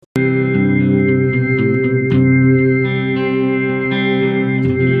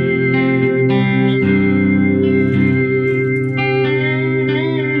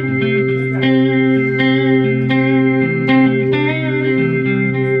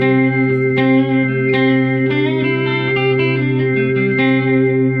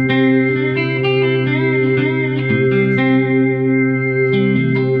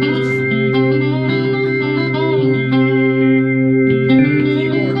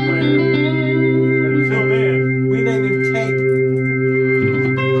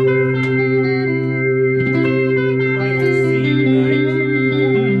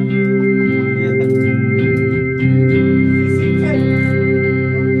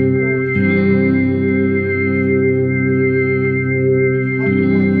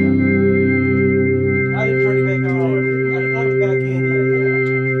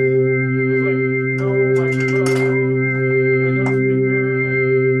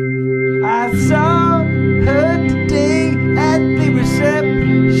I saw her today at the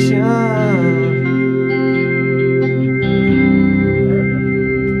reception.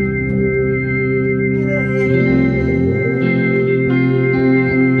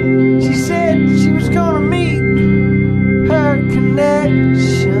 She said she was gonna meet her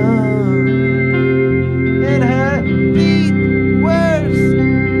connection, and her feet were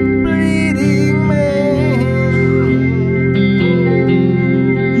bleeding, man.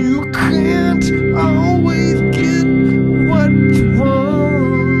 You can't always get what you want.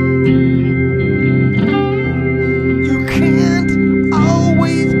 You can't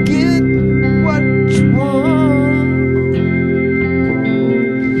always get what you want.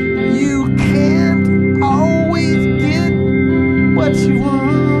 You can't always get what you want.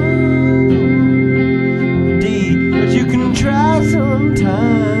 But you can try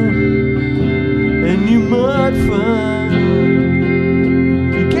sometime, and you might find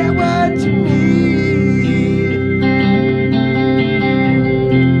you get what you need.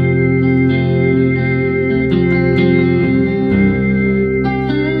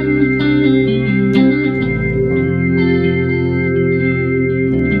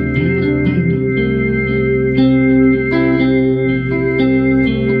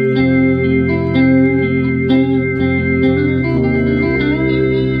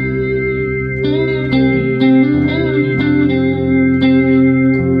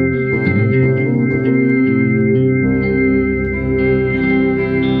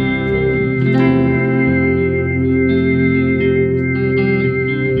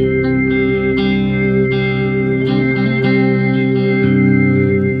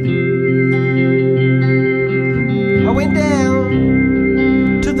 I went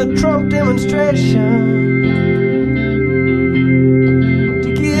down to the Trump demonstration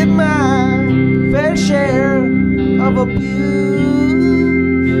to get my fair share of abuse.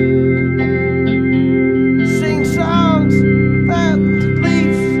 Sing songs that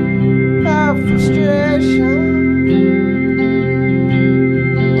release our frustration.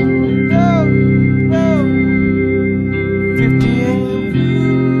 No, no, 50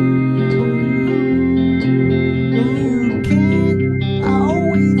 and you can't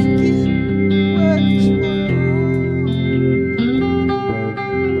always get what you want.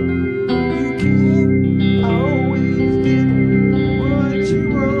 You can't always get what you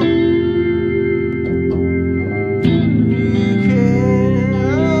want. You can't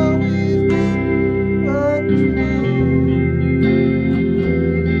always get what you want.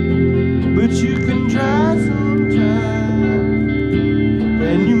 But you can try sometime,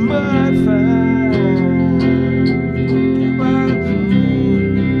 and you might find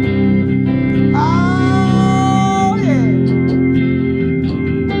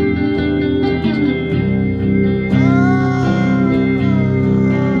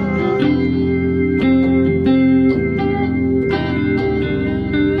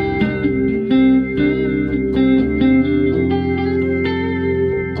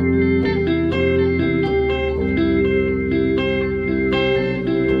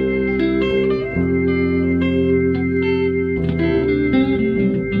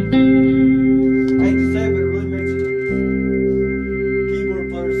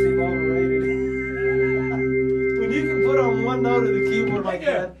one note of the keyboard like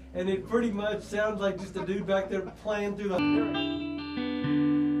that, and it pretty much sounds like just a dude back there playing through the.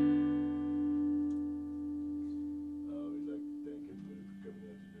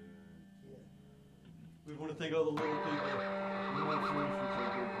 We want to thank all the little people.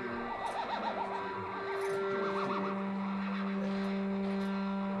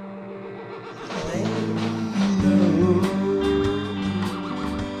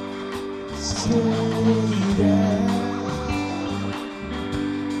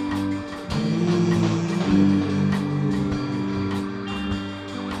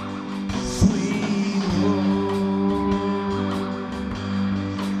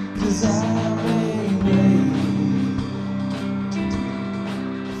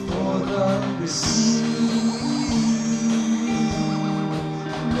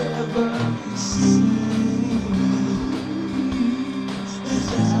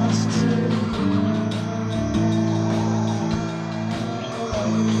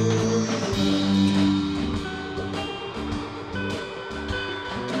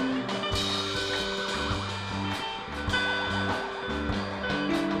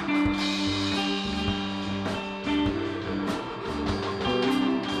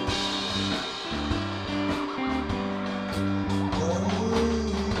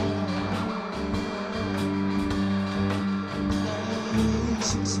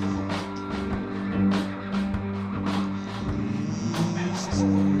 Jesus.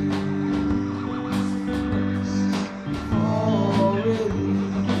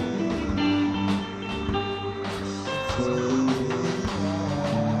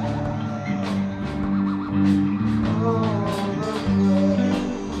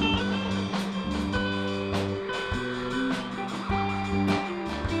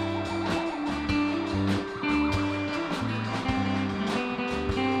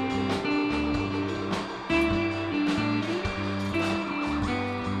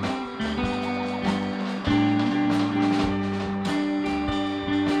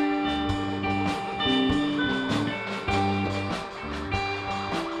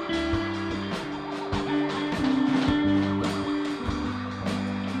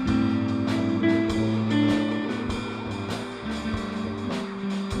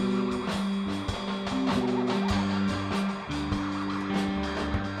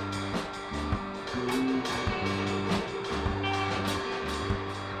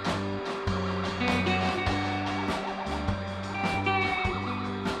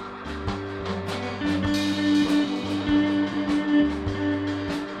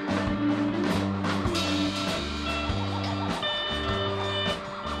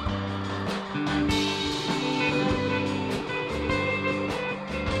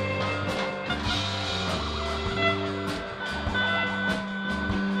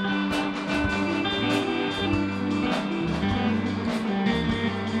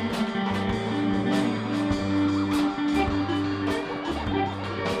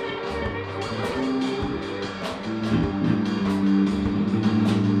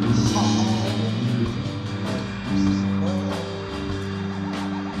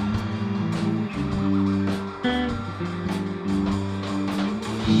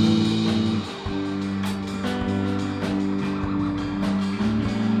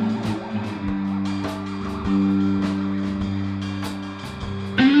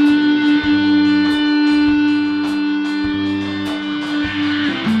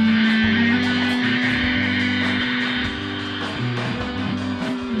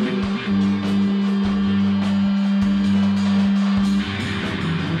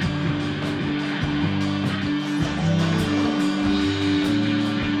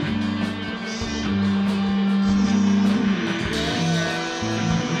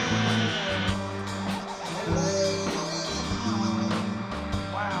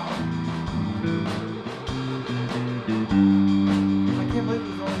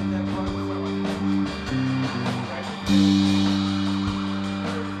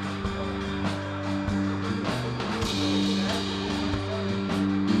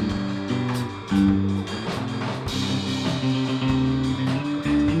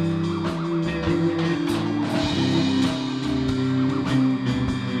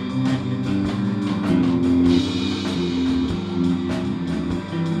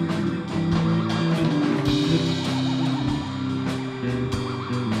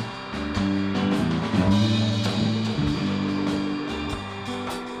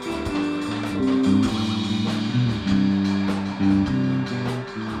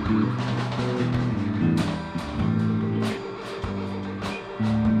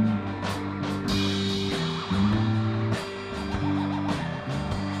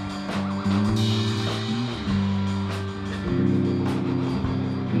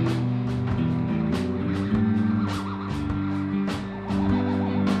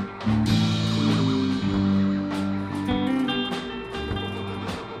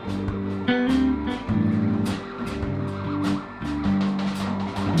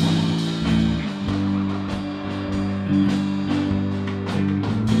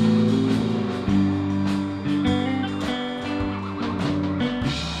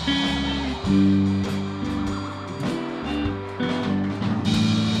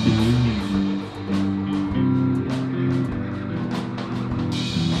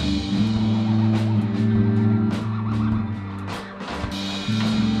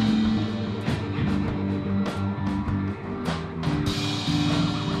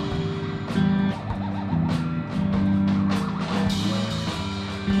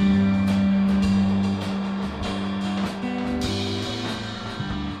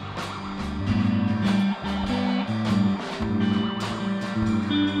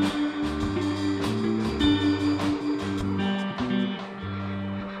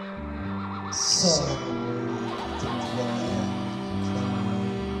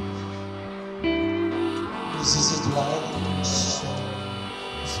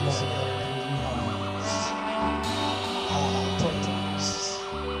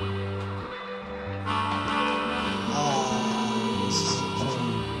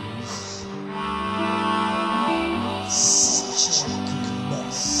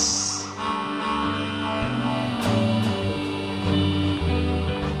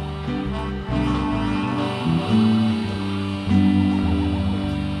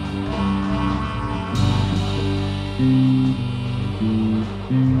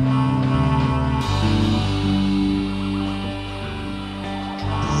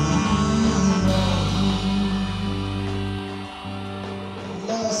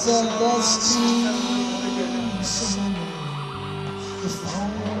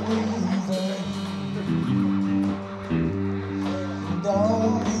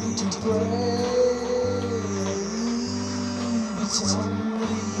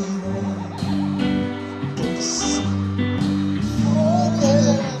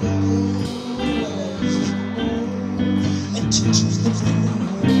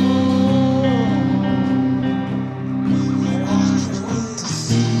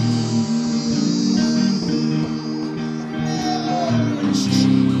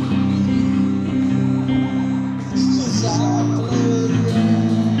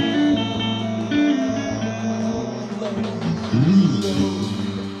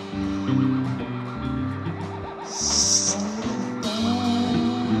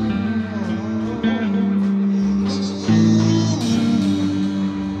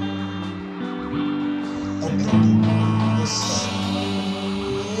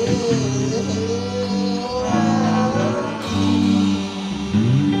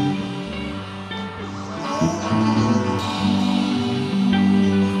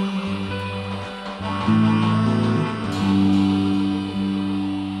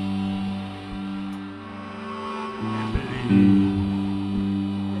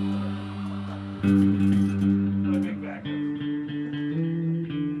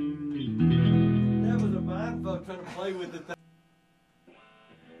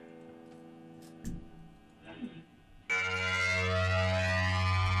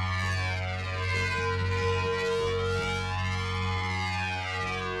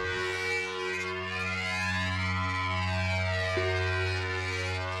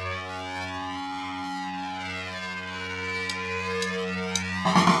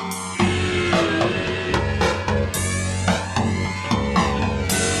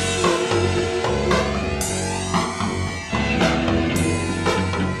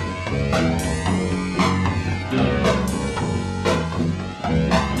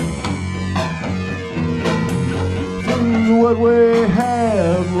 What we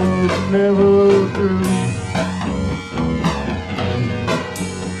had was never true,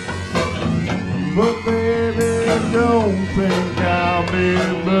 but baby, don't think I'll be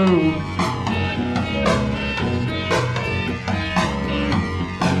blue.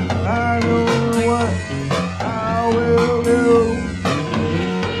 I know what I will do.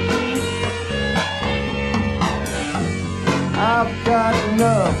 I've got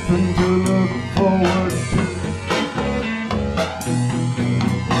nothing to look forward to.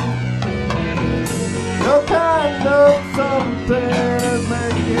 No kind of something is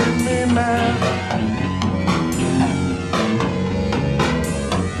making me mad,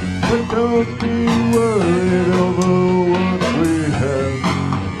 but don't be worried over what we have.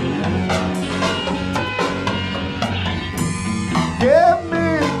 Give me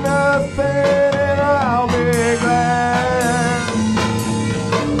nothing and I'll be glad,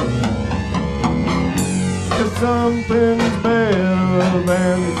 'cause something's better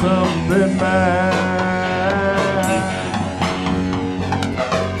than something bad.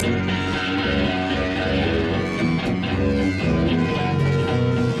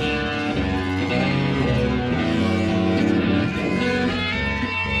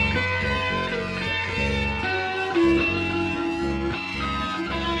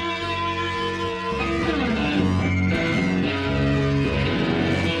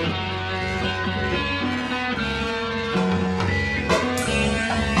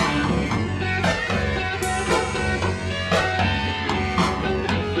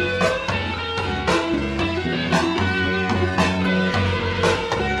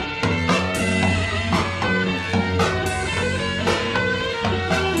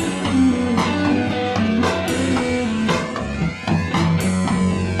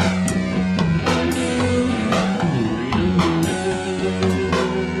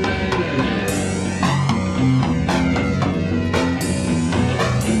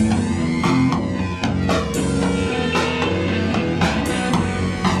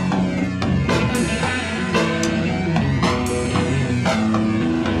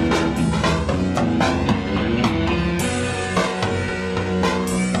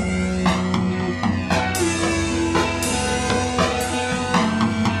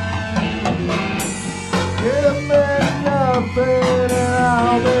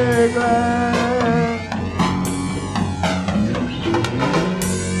 very glad.